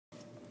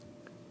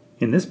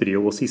In this video,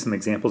 we'll see some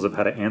examples of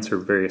how to answer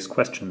various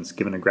questions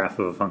given a graph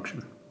of a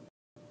function.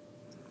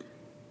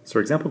 So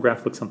our example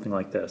graph looks something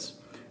like this.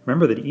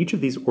 Remember that each of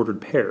these ordered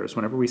pairs,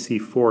 whenever we see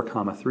 4,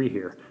 3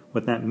 here,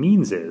 what that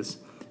means is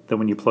that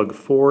when you plug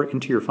 4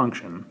 into your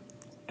function,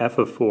 f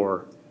of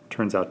 4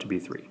 turns out to be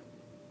 3.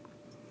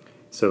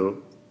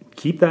 So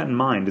keep that in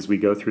mind as we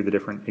go through the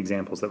different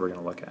examples that we're going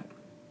to look at.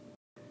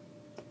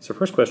 So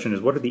first question is,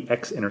 what are the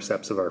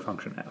x-intercepts of our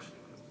function f?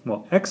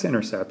 Well,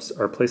 x-intercepts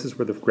are places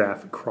where the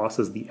graph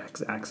crosses the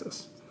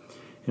x-axis.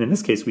 And in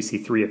this case, we see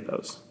 3 of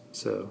those.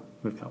 So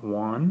we've got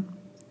 1,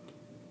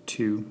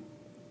 2,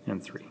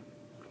 and 3.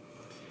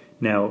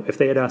 Now, if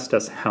they had asked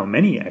us how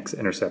many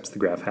x-intercepts the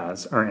graph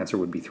has, our answer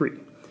would be 3.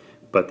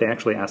 But they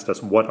actually asked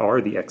us what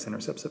are the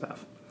x-intercepts of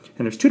f.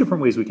 And there's 2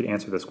 different ways we could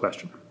answer this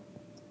question.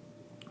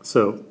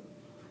 So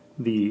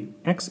the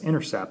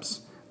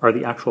x-intercepts are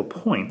the actual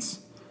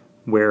points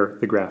where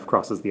the graph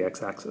crosses the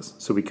x-axis.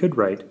 So we could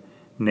write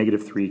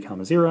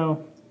 -3,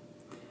 0,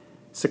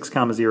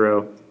 6,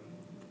 0,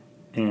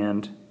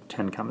 and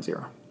 10,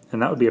 0.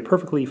 And that would be a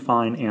perfectly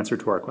fine answer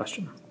to our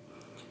question.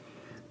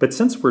 But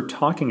since we're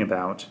talking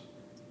about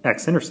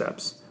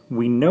x-intercepts,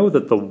 we know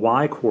that the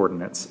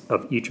y-coordinates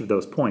of each of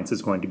those points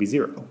is going to be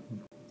 0.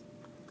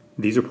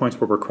 These are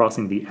points where we're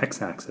crossing the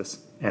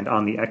x-axis, and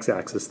on the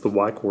x-axis the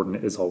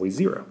y-coordinate is always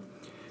 0.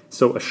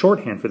 So a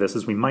shorthand for this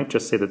is we might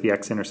just say that the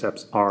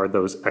x-intercepts are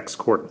those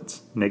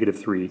x-coordinates,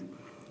 -3,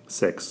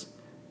 6,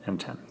 and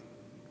 10.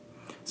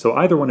 So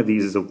either one of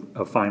these is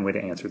a fine way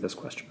to answer this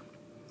question.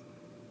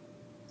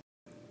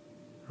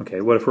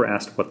 Okay, what if we're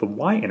asked what the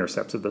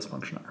y-intercepts of this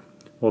function are?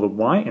 Well, the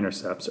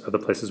y-intercepts are the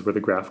places where the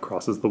graph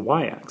crosses the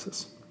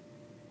y-axis.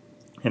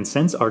 And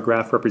since our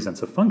graph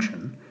represents a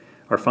function,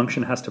 our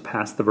function has to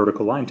pass the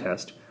vertical line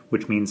test,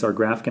 which means our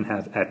graph can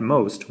have at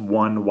most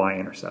one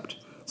y-intercept.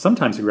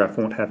 Sometimes the graph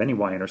won't have any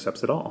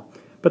y-intercepts at all,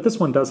 but this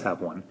one does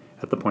have one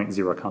at the point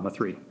 0,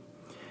 3.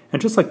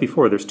 And just like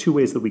before, there's 2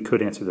 ways that we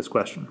could answer this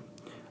question.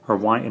 Our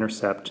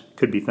y-intercept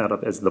could be thought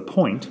of as the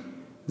point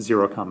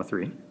 0,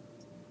 3.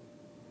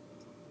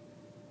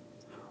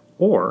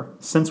 Or,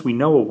 since we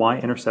know a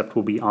y-intercept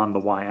will be on the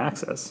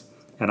y-axis,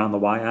 and on the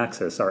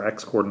y-axis our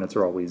x-coordinates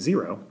are always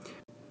 0,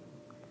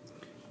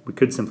 we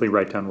could simply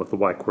write down what the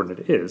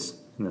y-coordinate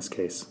is, in this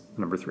case,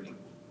 number 3.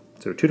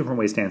 So 2 different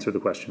ways to answer the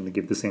question to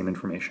give the same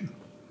information.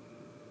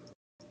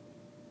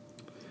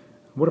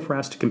 What if we're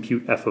asked to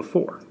compute f of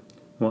 4?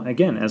 Well,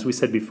 again, as we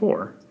said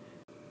before,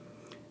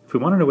 if we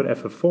want to know what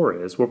f of 4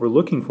 is, what we're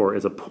looking for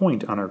is a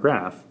point on our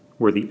graph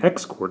where the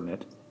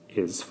x-coordinate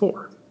is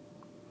 4.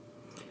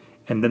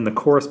 And then the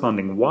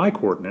corresponding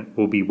y-coordinate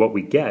will be what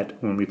we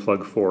get when we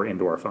plug 4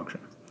 into our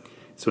function.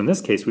 So in this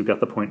case, we've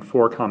got the point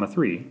 4,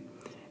 3,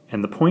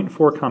 and the point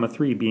 4,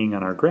 3 being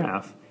on our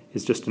graph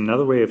is just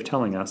another way of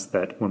telling us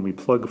that when we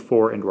plug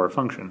 4 into our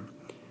function,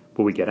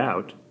 what we get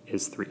out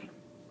is 3.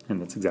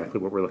 And that's exactly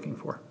what we're looking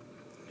for.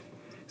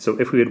 So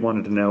if we had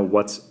wanted to know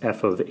what's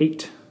f of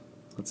 8,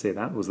 let's say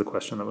that was the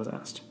question that was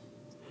asked.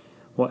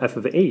 Well, f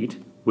of 8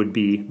 would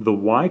be the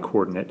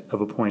y-coordinate of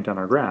a point on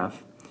our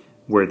graph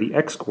where the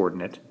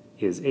x-coordinate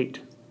is 8.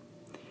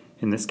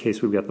 In this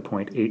case, we've got the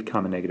point 8,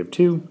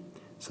 -2,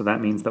 so that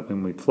means that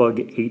when we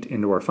plug 8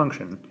 into our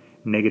function,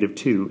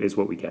 -2 is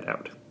what we get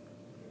out.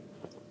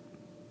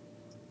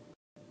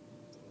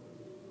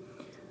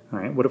 All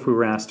right, what if we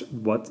were asked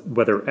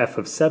whether f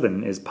of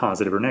 7 is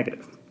positive or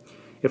negative?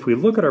 If we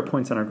look at our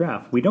points on our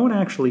graph, we don't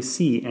actually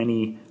see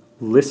any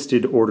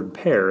listed ordered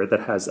pair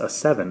that has a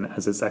 7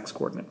 as its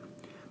x-coordinate.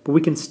 But we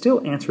can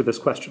still answer this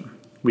question.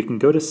 We can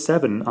go to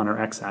 7 on our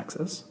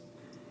x-axis,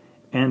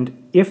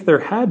 and if there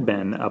had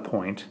been a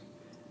point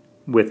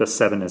with a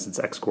 7 as its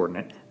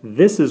x-coordinate,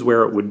 this is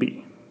where it would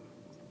be.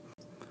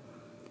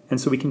 And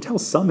so we can tell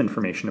some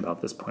information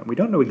about this point. We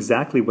don't know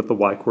exactly what the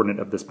y-coordinate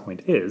of this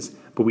point is,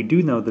 but we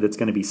do know that it's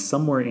going to be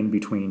somewhere in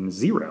between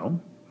 0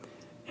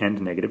 and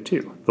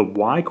 -2. The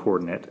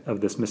y-coordinate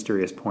of this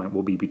mysterious point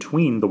will be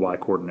between the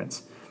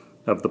y-coordinates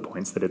of the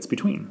points that it's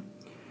between.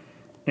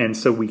 And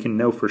so we can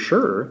know for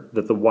sure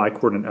that the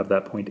y-coordinate of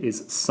that point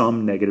is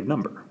some negative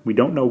number. We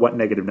don't know what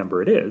negative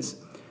number it is,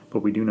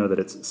 but we do know that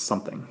it's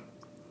something.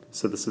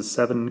 So this is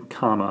 7,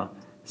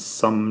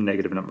 some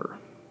negative number.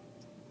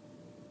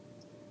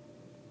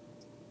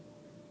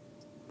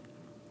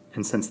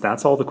 And since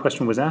that's all the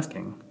question was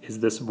asking, is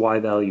this y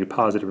value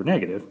positive or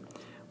negative,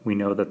 we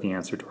know that the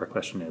answer to our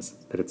question is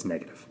that it's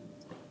negative.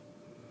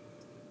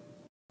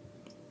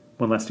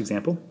 One last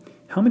example.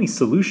 How many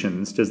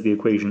solutions does the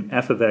equation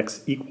f of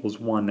x equals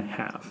 1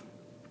 have?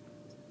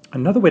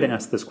 Another way to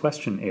ask this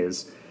question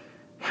is,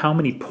 how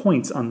many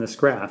points on this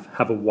graph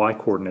have a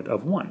y-coordinate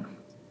of 1?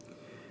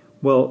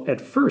 Well,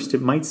 at first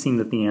it might seem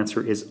that the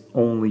answer is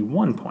only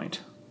 1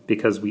 point,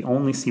 because we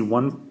only see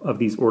one of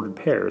these ordered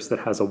pairs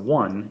that has a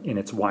 1 in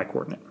its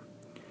y-coordinate.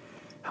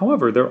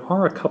 However, there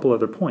are a couple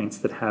other points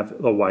that have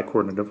a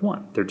y-coordinate of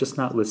 1. They're just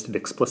not listed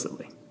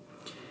explicitly.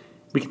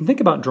 We can think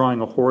about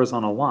drawing a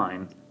horizontal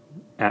line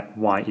at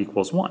y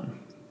equals 1.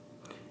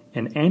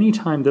 And any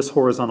time this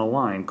horizontal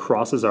line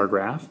crosses our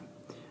graph,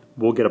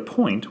 we'll get a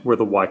point where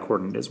the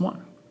y-coordinate is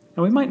 1.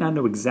 And we might not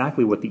know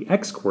exactly what the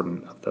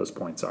x-coordinate of those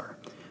points are,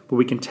 but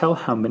we can tell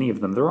how many of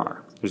them there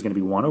are. There's going to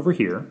be one over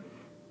here,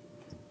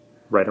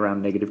 right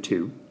around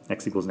 -2,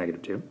 x equals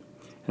 -2,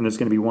 and there's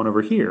going to be one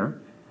over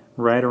here,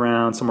 right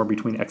around somewhere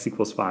between x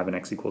equals 5 and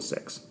x equals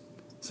 6.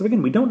 So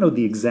again, we don't know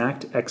the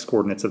exact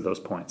x-coordinates of those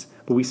points,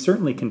 but we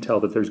certainly can tell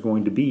that there's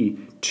going to be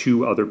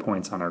 2 other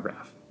points on our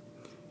graph.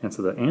 And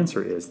so the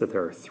answer is that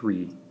there are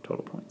 3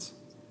 total points.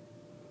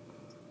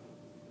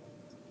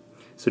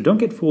 So don't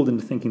get fooled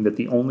into thinking that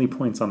the only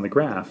points on the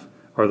graph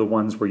are the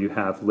ones where you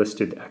have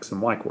listed x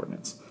and y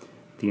coordinates.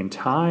 The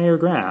entire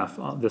graph,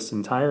 this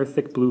entire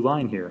thick blue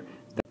line here,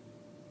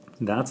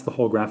 that's the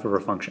whole graph of our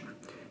function.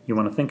 You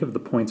want to think of the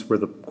points where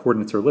the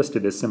coordinates are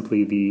listed as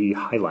simply the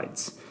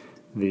highlights,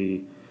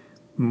 the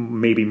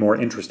maybe more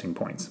interesting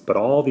points, but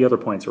all the other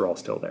points are all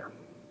still there.